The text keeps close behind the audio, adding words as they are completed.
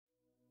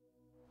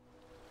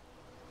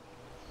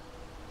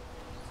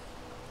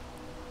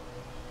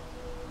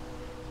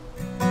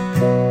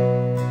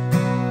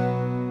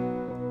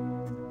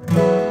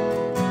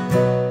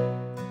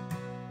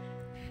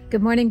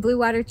Good morning,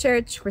 Bluewater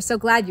Church. We're so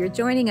glad you're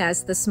joining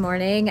us this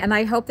morning, and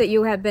I hope that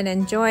you have been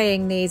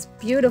enjoying these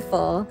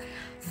beautiful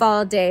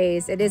fall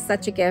days. It is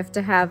such a gift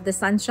to have the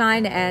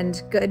sunshine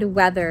and good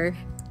weather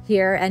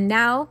here. And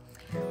now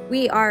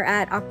we are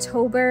at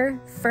October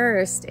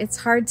 1st. It's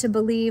hard to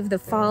believe the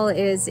fall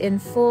is in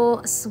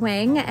full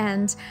swing,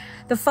 and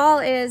the fall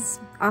is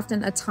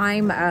often a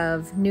time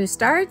of new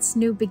starts,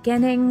 new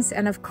beginnings,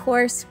 and of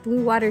course,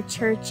 Bluewater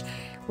Church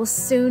will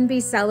soon be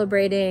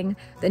celebrating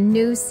the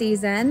new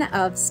season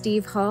of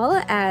Steve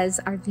Hall as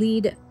our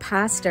lead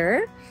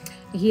pastor.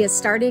 He is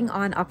starting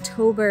on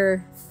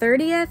October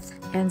 30th,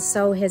 and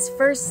so his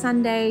first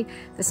Sunday,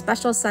 the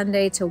special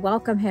Sunday to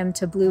welcome him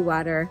to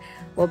Bluewater,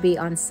 will be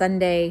on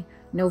Sunday,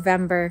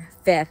 November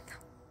 5th.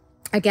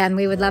 Again,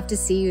 we would love to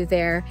see you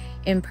there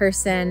in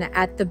person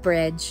at the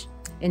bridge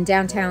in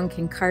downtown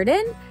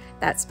Kincardine.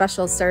 That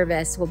special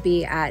service will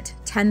be at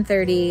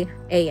 10:30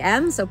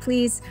 a.m., so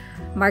please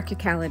mark your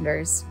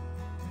calendars.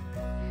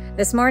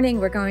 This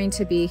morning, we're going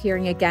to be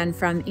hearing again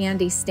from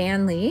Andy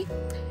Stanley.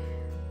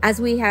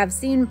 As we have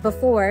seen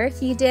before,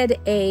 he did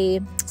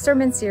a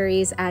sermon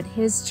series at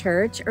his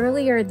church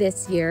earlier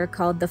this year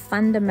called The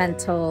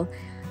Fundamental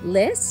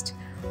List,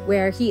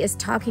 where he is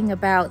talking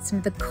about some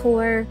of the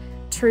core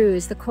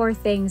truths, the core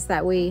things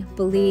that we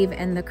believe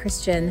in the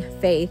Christian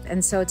faith.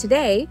 And so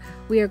today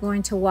we are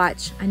going to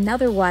watch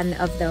another one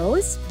of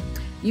those.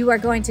 You are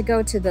going to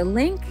go to the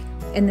link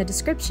in the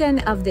description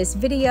of this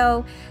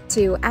video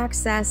to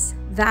access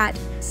that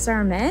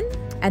sermon.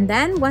 And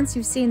then once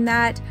you've seen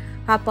that,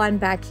 hop on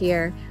back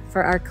here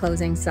for our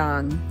closing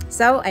song.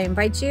 So I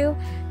invite you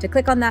to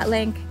click on that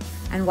link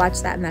and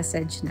watch that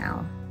message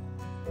now.